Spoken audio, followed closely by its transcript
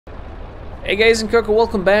Hey guys and Coco,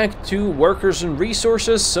 welcome back to Workers and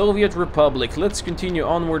Resources, Soviet Republic. Let's continue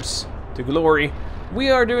onwards to glory. We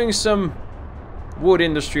are doing some wood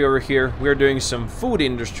industry over here. We are doing some food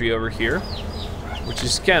industry over here, which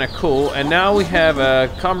is kind of cool. And now we have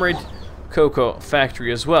a Comrade Cocoa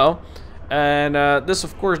factory as well. And this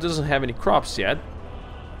of course doesn't have any crops yet,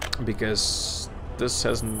 because this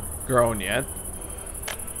hasn't grown yet.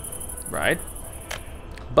 Right?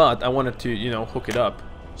 But I wanted to, you know, hook it up.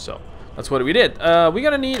 So that's what we did. We're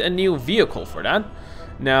gonna need a new vehicle for that.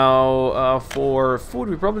 Now, for food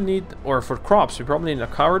we probably need, or for crops, we probably need a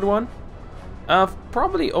covered one.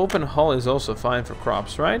 Probably open hull is also fine for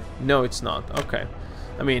crops, right? No, it's not. Okay.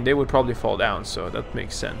 I mean, they would probably fall down, so that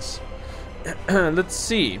makes sense. Let's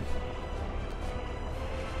see.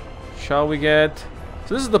 Shall we get...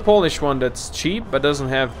 So this is the Polish one that's cheap, but doesn't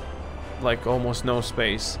have, like, almost no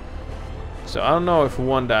space. So I don't know if we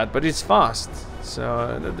want that, but it's fast.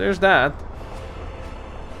 So there's that.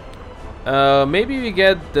 Maybe we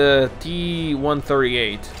get the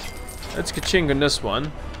T138. Let's ka-ching on this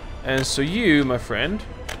one. And so you, my friend,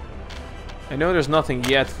 I know there's nothing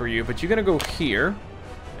yet for you, but you're gonna go here,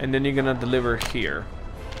 and then you're gonna deliver here.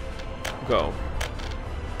 Go.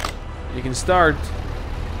 You can start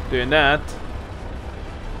doing that.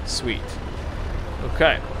 Sweet.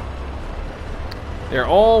 Okay. They're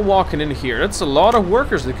all walking in here. That's a lot of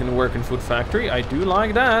workers that can work in food factory. I do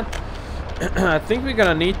like that. I think we're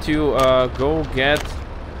gonna need to go get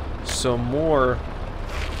some more.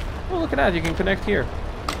 Oh, look at that. You can connect here.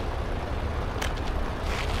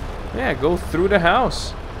 Yeah, go through the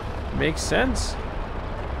house. Makes sense.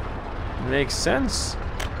 Makes sense.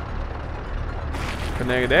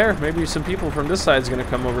 Connect there. Maybe some people from this side is gonna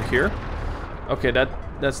come over here. Okay,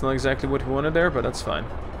 that's not exactly what we wanted there, but that's fine.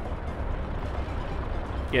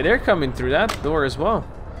 Yeah, they're coming through that door as well.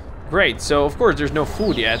 Great. So of course there's no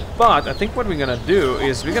food yet, but I think what we're gonna do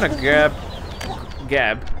is we're gonna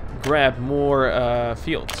grab more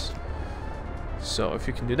fields. So if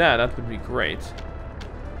you can do that, that would be great.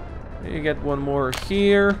 You get one more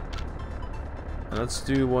here. And let's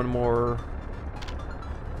do one more.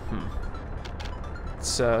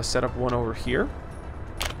 Let's set up one over here.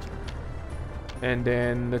 And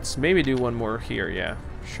then let's maybe do one more here. Yeah,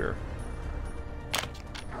 sure.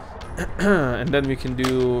 And then we can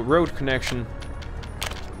do road connection,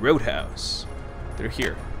 roadhouse through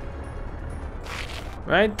here,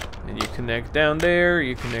 right? And you connect down there,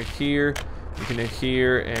 you connect here, you connect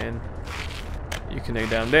here, and you connect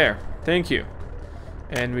down there. Thank you.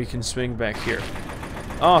 And we can swing back here.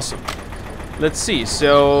 Awesome. Let's see.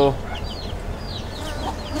 So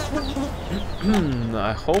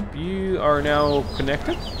I hope you are now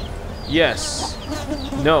connected. Yes.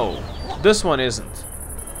 No. This one isn't.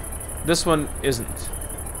 This one isn't.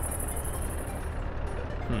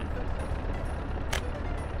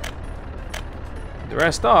 The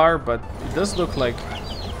rest are, but it does look like...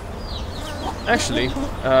 Actually,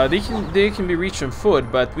 they can be reached on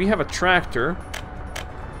foot, but we have a tractor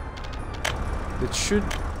that should...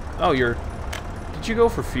 Oh, did you go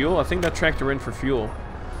for fuel? I think that tractor went for fuel.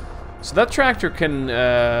 So that tractor can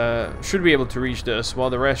should be able to reach this, while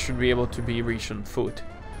the rest should be able to be reached on foot.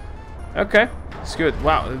 Okay, it's good.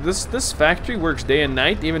 Wow, this factory works day and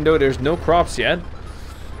night, even though there's no crops yet.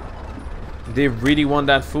 They really want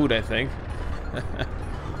that food, I think.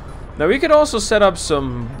 Now we could also set up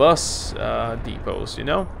some bus depots, you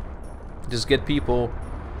know, just get people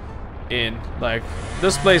in. Like,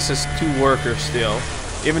 this place has 2 workers still,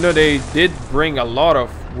 even though they did bring a lot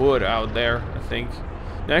of wood out there, I think.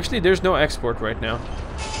 Now, actually, there's no export right now.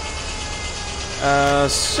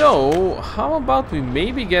 So how about we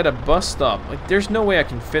maybe get a bus stop? Like, there's no way I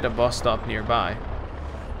can fit a bus stop nearby.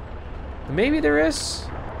 Maybe there is.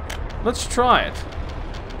 Let's try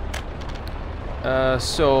it.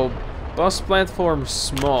 So bus platform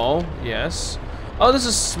small, yes. Oh, this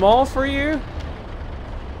is small for you?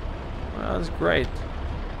 Well, that's great.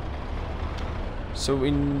 So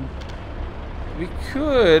we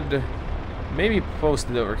could maybe post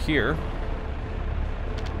it over here.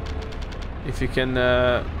 If you can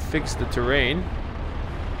fix the terrain.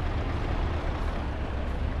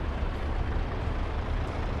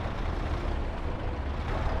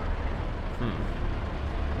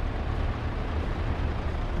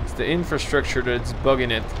 It's the infrastructure that's bugging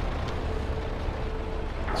it.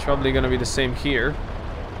 It's probably gonna be the same here.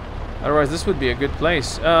 Otherwise, this would be a good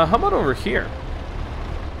place. How about over here?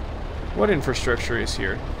 What infrastructure is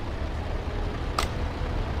here?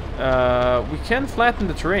 We can flatten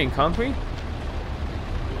the terrain, can't we?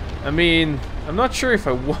 I mean, I'm not sure if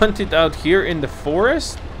I want it out here in the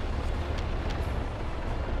forest.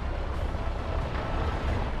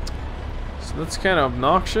 So that's kind of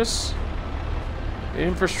obnoxious.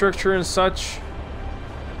 Infrastructure and such.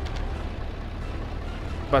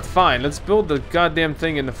 But fine, let's build the goddamn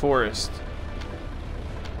thing in the forest.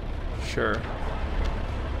 Sure.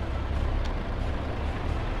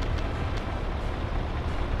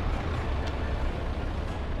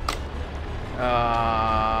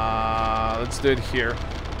 Let's do it here.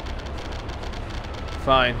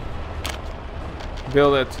 Fine.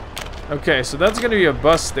 Build it. Okay, so that's gonna be a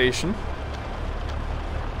bus station.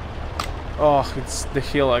 Oh, it's the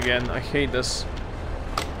hill again. I hate this.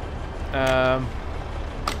 Can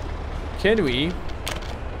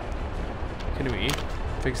we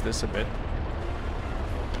fix this a bit?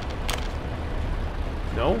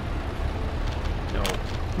 No? No.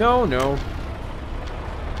 No, no.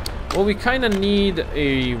 Well, we kind of need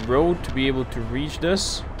a road to be able to reach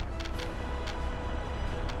this.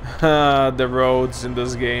 The roads in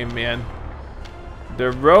this game, man.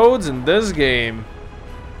 The roads in this game.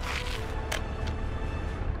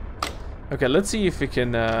 Okay, let's see if we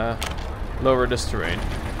can lower this terrain.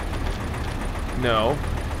 No.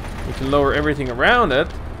 We can lower everything around it.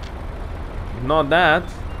 Not that.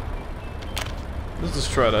 Let's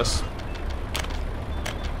destroy this.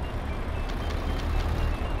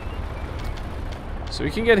 So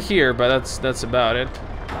we can get here, but that's about it.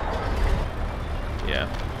 Yeah.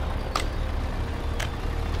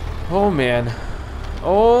 Oh man.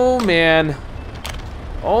 Oh man.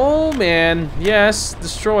 Oh man. Yes,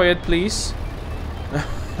 destroy it, please.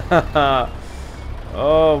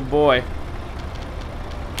 Oh boy.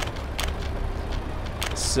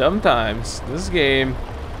 Sometimes this game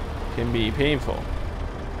can be painful.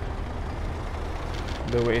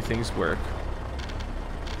 The way things work.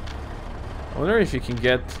 I wonder if you can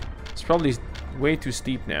get... It's probably way too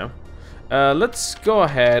steep now. Let's go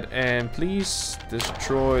ahead and please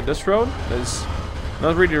destroy this road. That's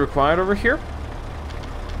not really required over here.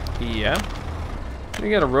 Yeah. Can we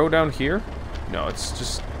get a road down here? No, it's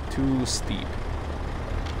just too steep.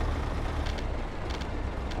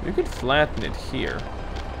 We could flatten it here.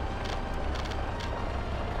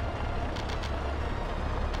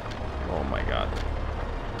 Oh my god.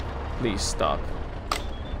 Please stop.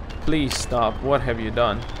 Please stop. What have you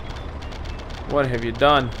done? What have you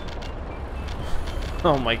done?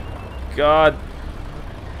 Oh my god.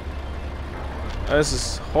 This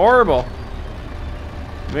is horrible.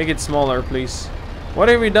 Make it smaller, please. What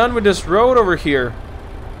have we done with this road over here?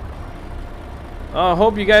 I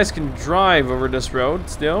hope you guys can drive over this road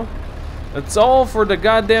still. It's all for the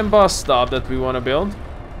goddamn bus stop that we want to build.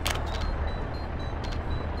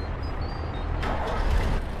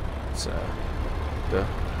 It's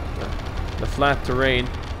the flat terrain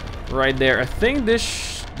right there. I think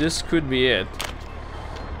this could be it.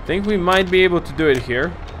 I think we might be able to do it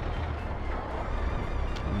here.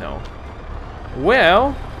 No.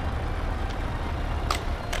 Well,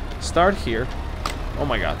 start here. Oh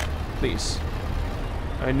my god, please.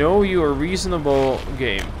 I know you are a reasonable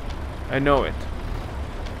game. I know it.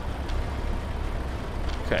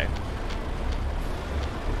 Okay.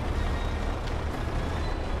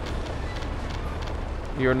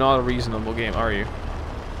 You're not a reasonable game, are you?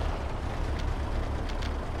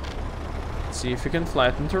 Let's see if we can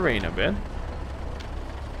flatten terrain a bit.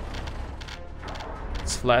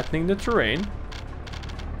 It's flattening the terrain.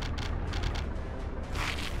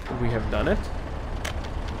 We have done it.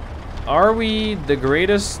 Are we the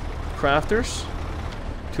greatest crafters?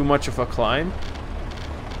 Too much of a climb.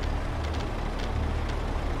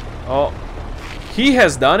 Oh, he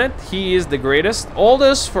has done it. He is the greatest. All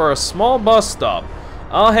this for a small bus stop.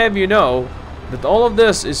 I'll have you know that all of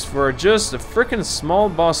this is for just a freaking small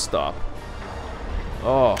bus stop.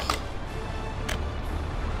 Oh.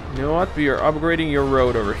 You know what? We are upgrading your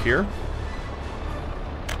road over here.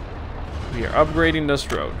 We are upgrading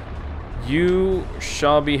this road. You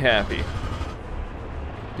shall be happy.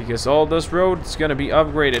 Because all this road is gonna be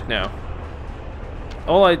upgraded now.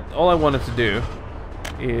 All I wanted to do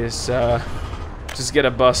is just get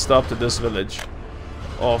a bus stop to this village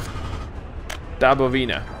of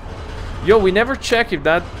Dabovina. Yo, we never check if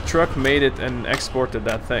that truck made it and exported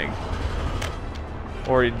that thing.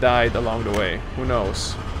 Or it died along the way. Who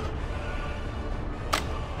knows?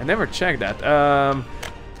 I never checked that.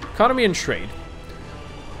 Economy and trade.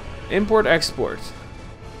 Import, export.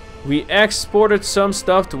 We exported some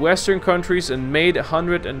stuff to Western countries and made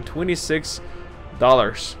 $126.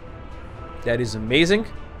 That is amazing.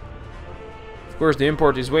 Of course, the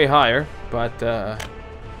import is way higher, but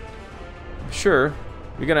sure,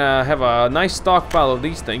 we're gonna have a nice stockpile of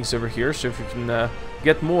these things over here. So if we can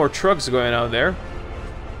get more trucks going out there,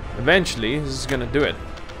 eventually this is gonna do it.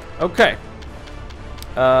 Okay.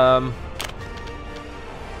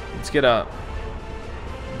 Let's get a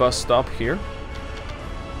bus stop here.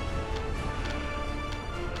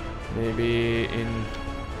 Maybe in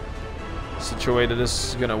such a way that this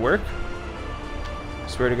is gonna work.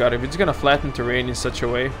 Swear to God, if it's gonna flatten terrain in such a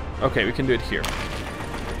way. Okay, we can do it here.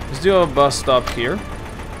 Let's do a bus stop here.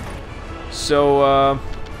 So,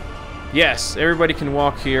 yes, everybody can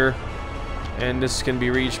walk here. And this can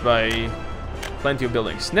be reached by plenty of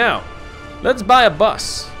buildings. Now, let's buy a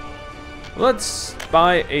bus. Let's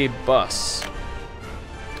buy a bus.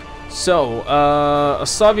 So, a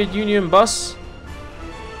Soviet Union bus.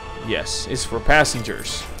 Yes, it's for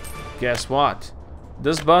passengers. Guess what?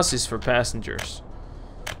 This bus is for passengers.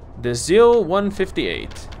 The ZIL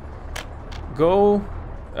 158. Go...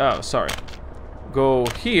 Oh, sorry. Go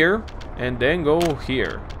here, and then go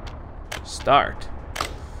here. Start.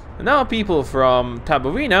 And now people from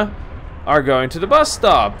Tabovina are going to the bus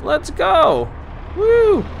stop. Let's go!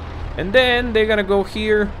 Woo! And then they're gonna go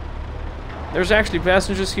here. There's actually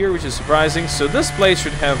passengers here, which is surprising. So this place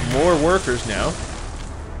should have more workers now.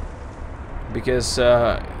 Because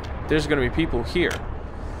there's gonna be people here.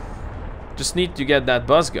 Just need to get that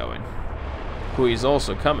bus going, who is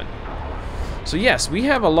also coming. So yes, we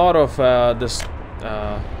have a lot of this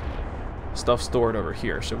stuff stored over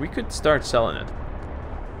here, so we could start selling it.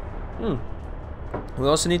 We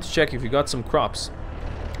also need to check if we got some crops.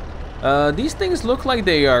 These things look like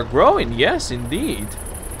they are growing. Yes, indeed.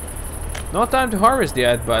 Not time to harvest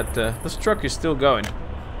yet, but this truck is still going.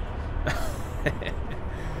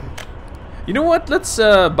 You know what? Let's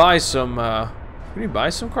buy some. Can we buy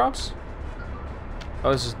some crops?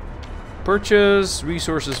 Oh, this is purchase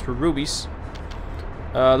resources for rubies.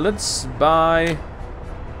 Let's buy.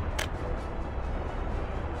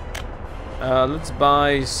 Let's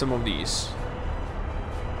buy some of these.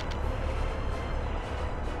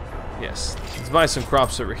 Yes, let's buy some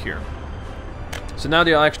crops over here. So now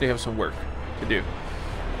they'll actually have some work to do.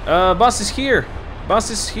 Bus is here. Bus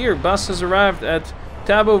is here. Bus has arrived at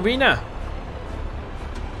Tabovina.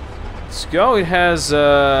 Let's go. It has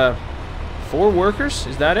 4 workers.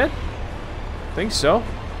 Is that it? I think so.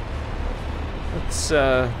 That's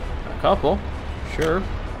a couple. Sure.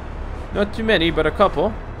 Not too many, but a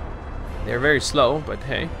couple. They're very slow, but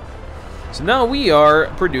hey. So now we are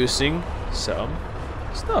producing some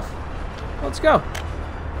stuff. Let's go.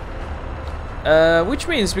 Which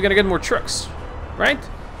means we're gonna get more trucks, right?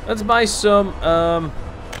 Let's buy some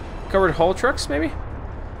covered haul trucks, maybe?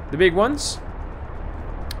 The big ones.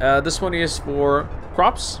 This one is for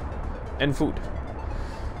crops and food.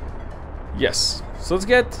 Yes. So let's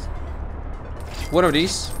get one of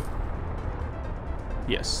these.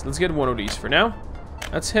 Yes, let's get one of these for now.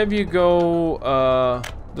 Let's have you go,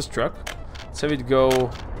 this truck. Let's have it go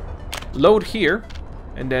load here.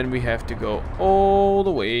 And then we have to go all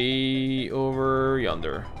the way over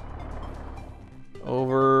yonder.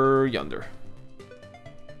 Over yonder.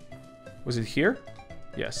 Was it here?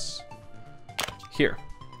 Yes. Here.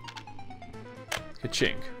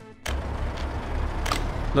 Ka-ching.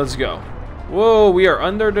 Let's go. Whoa, we are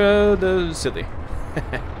under the city.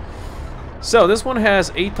 So this one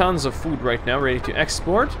has 8 tons of food right now, ready to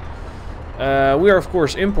export. We are of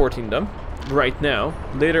course importing them right now.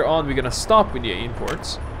 Later on we're gonna stop with the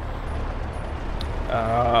imports.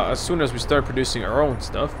 As soon as we start producing our own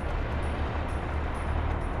stuff.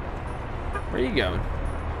 Where are you going?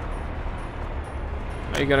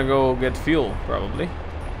 Are you gonna go get fuel, probably?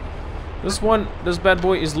 This bad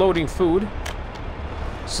boy is loading food.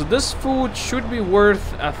 So this food should be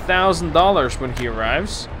worth $1,000 when he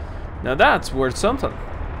arrives. Now that's worth something.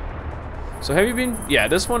 So have you been... Yeah,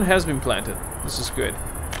 this one has been planted. This is good.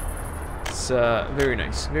 It's very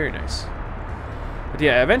nice, very nice. But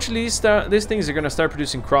yeah, eventually these things are gonna start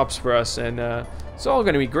producing crops for us, and it's all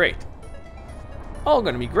gonna be great. All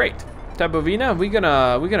gonna be great. Tabovina, we're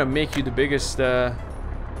gonna make you the biggest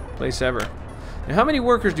place ever. Now, how many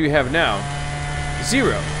workers do you have now?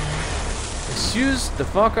 0. Excuse the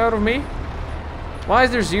fuck out of me? Why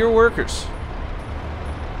is there 0 workers?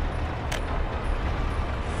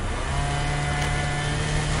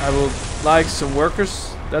 I would like some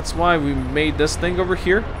workers. That's why we made this thing over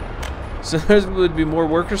here. So there would be more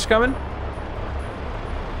workers coming.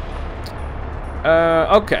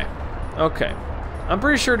 Okay. Okay. I'm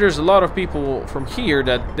pretty sure there's a lot of people from here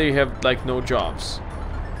that they have like no jobs.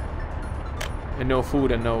 And no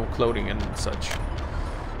food and no clothing and such.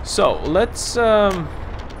 So let's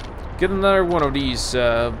get another one of these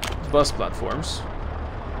bus platforms.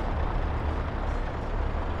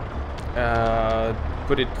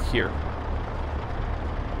 Put it here.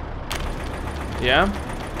 Yeah.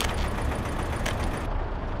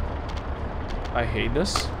 I hate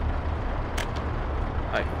this.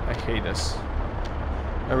 I hate this.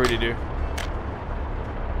 I really do.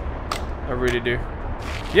 I really do.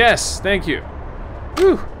 Yes, thank you.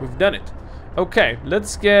 Whew, we've done it. Okay,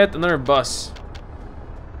 let's get another bus.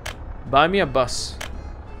 Buy me a bus.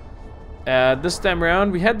 This time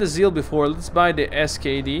around, we had the Zeal before. Let's buy the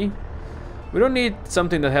SKD. We don't need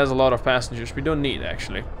something that has a lot of passengers. We don't need,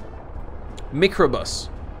 actually. Microbus.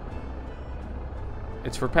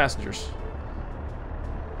 It's for passengers.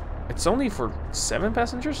 It's only for 7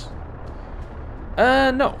 passengers?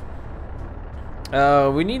 No.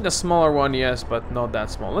 We need a smaller one, yes, but not that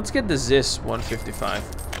small. Let's get the ZIS 155.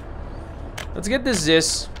 Let's get the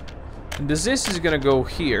ZIS. And the ZIS is gonna go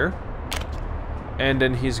here. And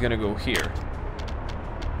then he's gonna go here.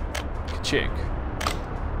 Ka-ching.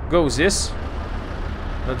 Go, ZIS.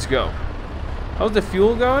 Let's go. How's the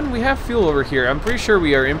fuel going? We have fuel over here. I'm pretty sure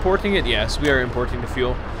we are importing it. Yes, we are importing the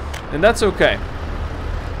fuel. And that's okay.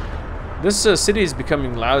 This city is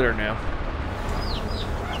becoming louder now.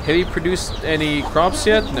 Have you produced any crops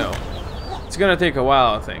yet? No. It's gonna take a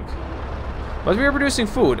while, I think. But we are producing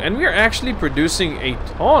food. And we are actually producing a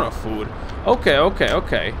ton of food. Okay, okay,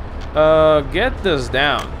 okay. Get this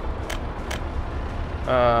down.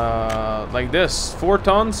 Like this. 4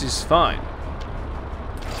 tons is fine.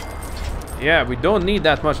 Yeah, we don't need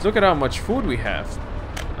that much. Look at how much food we have.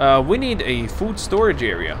 We need a food storage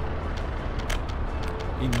area.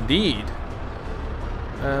 Indeed.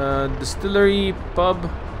 Distillery, pub.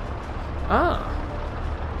 Ah.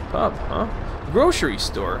 Pub, huh? Grocery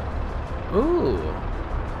store. Ooh.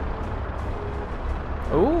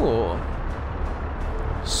 Ooh.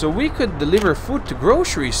 So we could deliver food to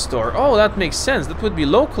grocery store. Oh, that makes sense. That would be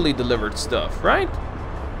locally delivered stuff, right?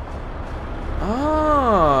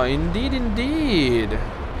 Ah, indeed, indeed.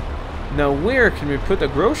 Now where can we put a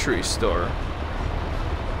grocery store?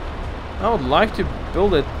 I would like to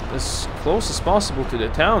build it as close as possible to the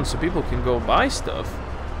town so people can go buy stuff.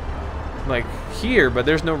 Like here, but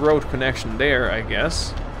there's no road connection there, I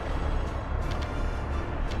guess.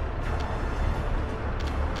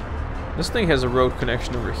 This thing has a road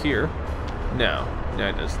connection over here. No, no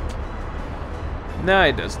it doesn't. No,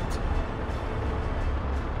 it doesn't.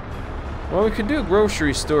 Well, we could do a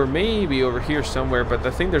grocery store maybe over here somewhere, but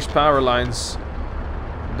I think there's power lines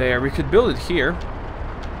there. We could build it here.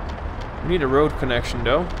 We need a road connection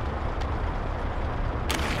though.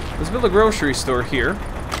 Let's build a grocery store here.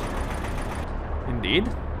 Indeed.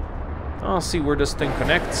 I'll see where this thing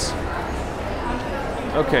connects.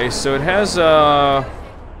 Okay, so it has a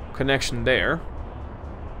connection there.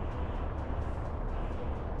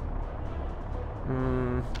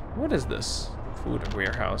 What is this? Food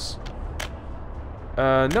warehouse.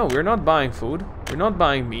 No, we're not buying food. We're not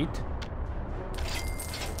buying meat.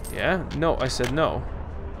 Yeah, no, I said no.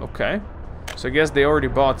 Okay. So I guess they already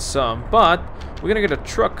bought some, but we're gonna get a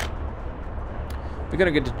truck. We're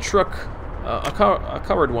gonna get the truck, a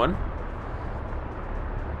covered one.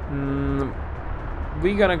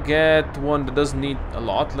 We're gonna get one that doesn't need a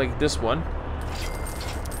lot, like this one.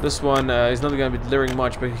 This one is not gonna be delivering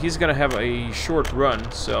much, but he's gonna have a short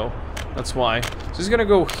run, so that's why. So he's gonna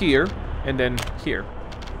go here, and then here.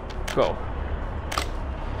 Go.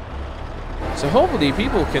 So hopefully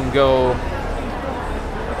people can go...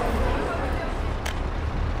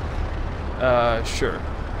 sure.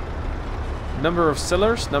 Number of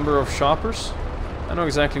sellers, number of shoppers. I don't know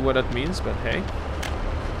exactly what that means, but hey.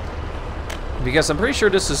 Because I'm pretty sure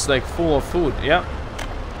this is like full of food, yeah.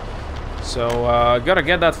 So, gotta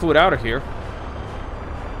get that food out of here.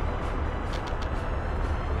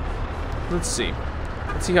 Let's see.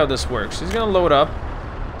 Let's see how this works. He's gonna load up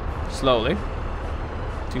slowly.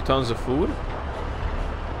 2 tons of food.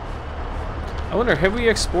 I wonder, have we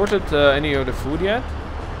exported any of the food yet?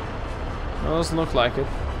 No, doesn't look like it.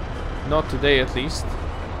 Not today, at least.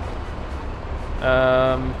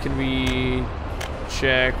 Can we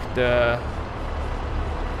check the...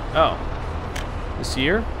 Oh. This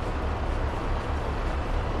year?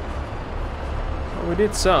 Oh, we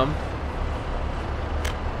did some.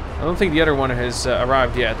 I don't think the other one has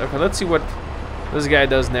arrived yet. Okay, let's see what this guy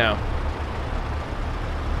does now.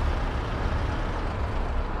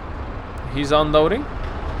 He's unloading.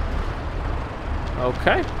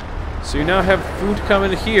 Okay. So you now have food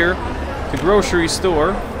coming here, the grocery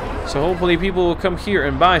store. So hopefully people will come here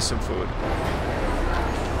and buy some food.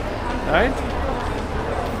 Alright?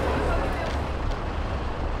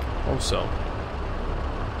 Also.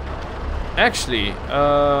 Actually,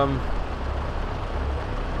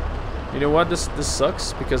 you know what? This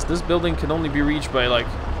sucks because this building can only be reached by like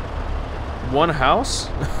one house.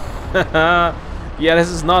 Yeah, this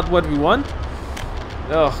is not what we want.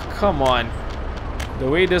 Oh, come on. the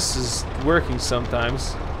way this is working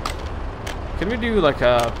sometimes. Can we do like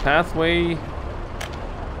a pathway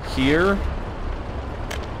here?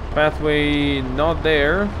 Pathway not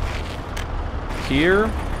there. Here.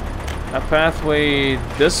 A pathway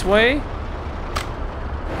this way.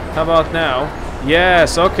 How about now?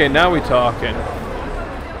 Yes, okay, now we're talking.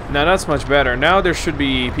 Now that's much better. Now there should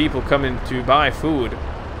be people coming to buy food.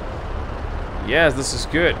 Yes, this is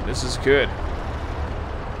good. This is good.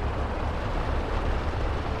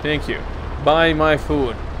 Thank you. Buy my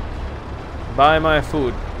food. Buy my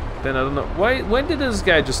food. Then I don't know. Why? When did this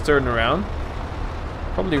guy just turn around?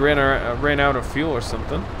 Probably ran out of fuel or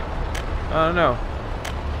something. I don't know.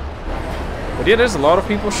 But yeah, there's a lot of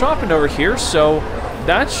people shopping over here, so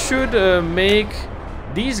that should make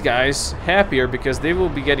these guys happier because they will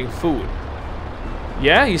be getting food.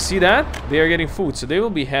 Yeah, you see that? They are getting food, so they will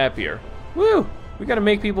be happier. Woo! We gotta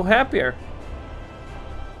make people happier.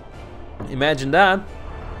 Imagine that.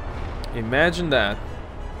 Imagine that.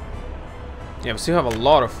 Yeah, we still have a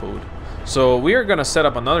lot of food. So we are gonna set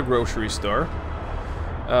up another grocery store.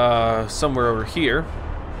 Somewhere over here.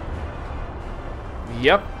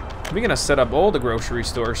 Yep. We're gonna set up all the grocery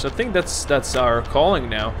stores. I think that's our calling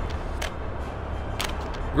now.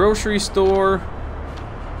 Grocery store.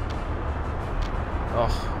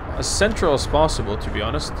 Oh, as central as possible, to be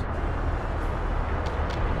honest.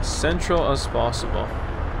 As central as possible.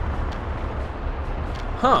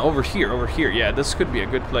 Huh, over here. Yeah, this could be a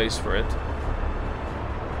good place for it.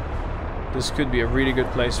 This could be a really good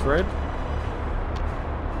place for it.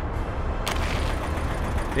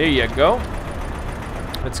 There you go.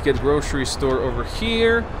 Let's get grocery store over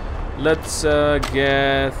here. Let's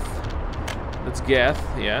get,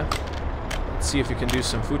 yeah. Let's see if we can do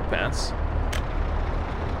some food paths.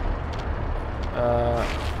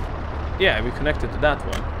 Yeah, we connected to that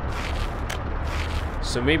one.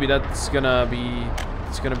 So maybe that's gonna be,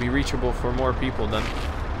 it's gonna be reachable for more people then.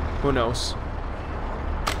 Who knows?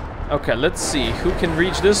 Okay, let's see who can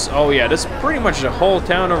reach this. Oh yeah, this pretty much the whole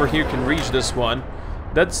town over here can reach this one.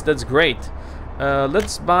 That's great.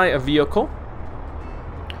 Let's buy a vehicle.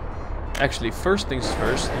 Actually, first things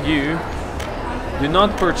first, you do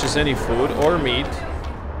not purchase any food or meat.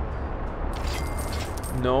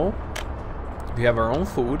 No. We have our own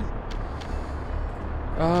food.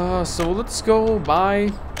 So let's go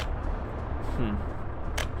buy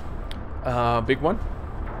big one.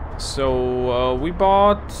 So we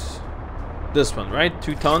bought this one, right?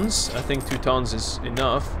 2 tons. I think 2 tons is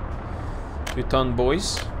enough. 2 ton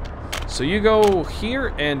boys. So you go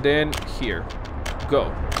here and then here.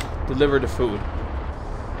 Go. Deliver the food.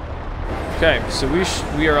 Okay, so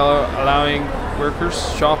we are allowing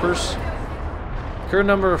workers, shoppers. Current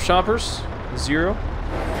number of shoppers, 0.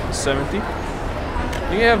 70.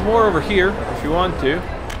 You have more over here if you want to.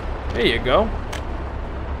 There you go.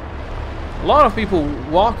 A lot of people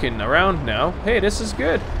walking around now. Hey, this is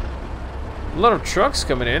good. A lot of trucks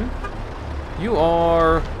coming in. You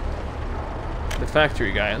are the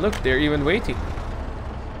factory guy. Look, they're even waiting.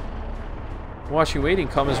 Watching waiting,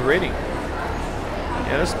 commiserating.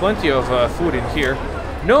 Yeah, there's plenty of food in here.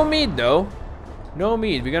 No meat though. No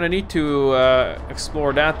meat. We're gonna need to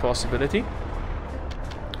explore that possibility.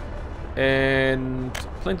 And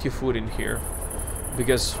plenty of food in here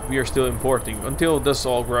because we are still importing until this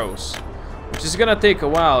all grows, which is gonna take a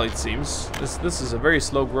while, it seems. This is a very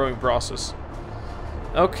slow growing process.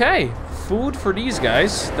 Okay, food for these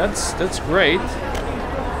guys. That's great.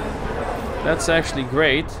 That's actually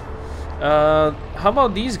great. How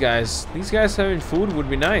about these guys? These guys having food would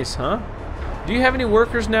be nice, huh? Do you have any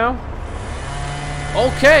workers now?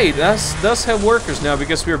 Okay, does have workers now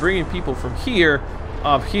because we're bringing people from here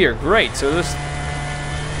up here. Great. So there's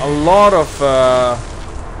a lot of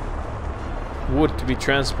wood to be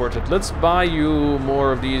transported. Let's buy you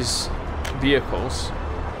more of these vehicles.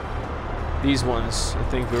 These ones I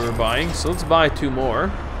think we were buying. So let's buy 2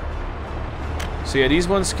 more. So yeah, these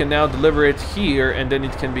ones can now deliver it here and then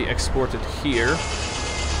it can be exported here.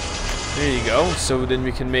 There you go. So then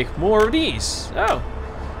we can make more of these. Oh,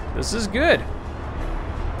 this is good.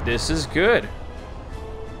 This is good.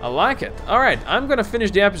 I like it. Alright, I'm gonna finish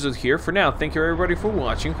the episode here. For now, thank you everybody for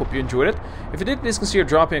watching. Hope you enjoyed it. If you did, please consider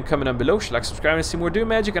dropping a comment down below. Like, subscribe, and see more Doom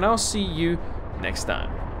Magic, and I'll see you next time.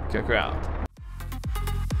 Koko out.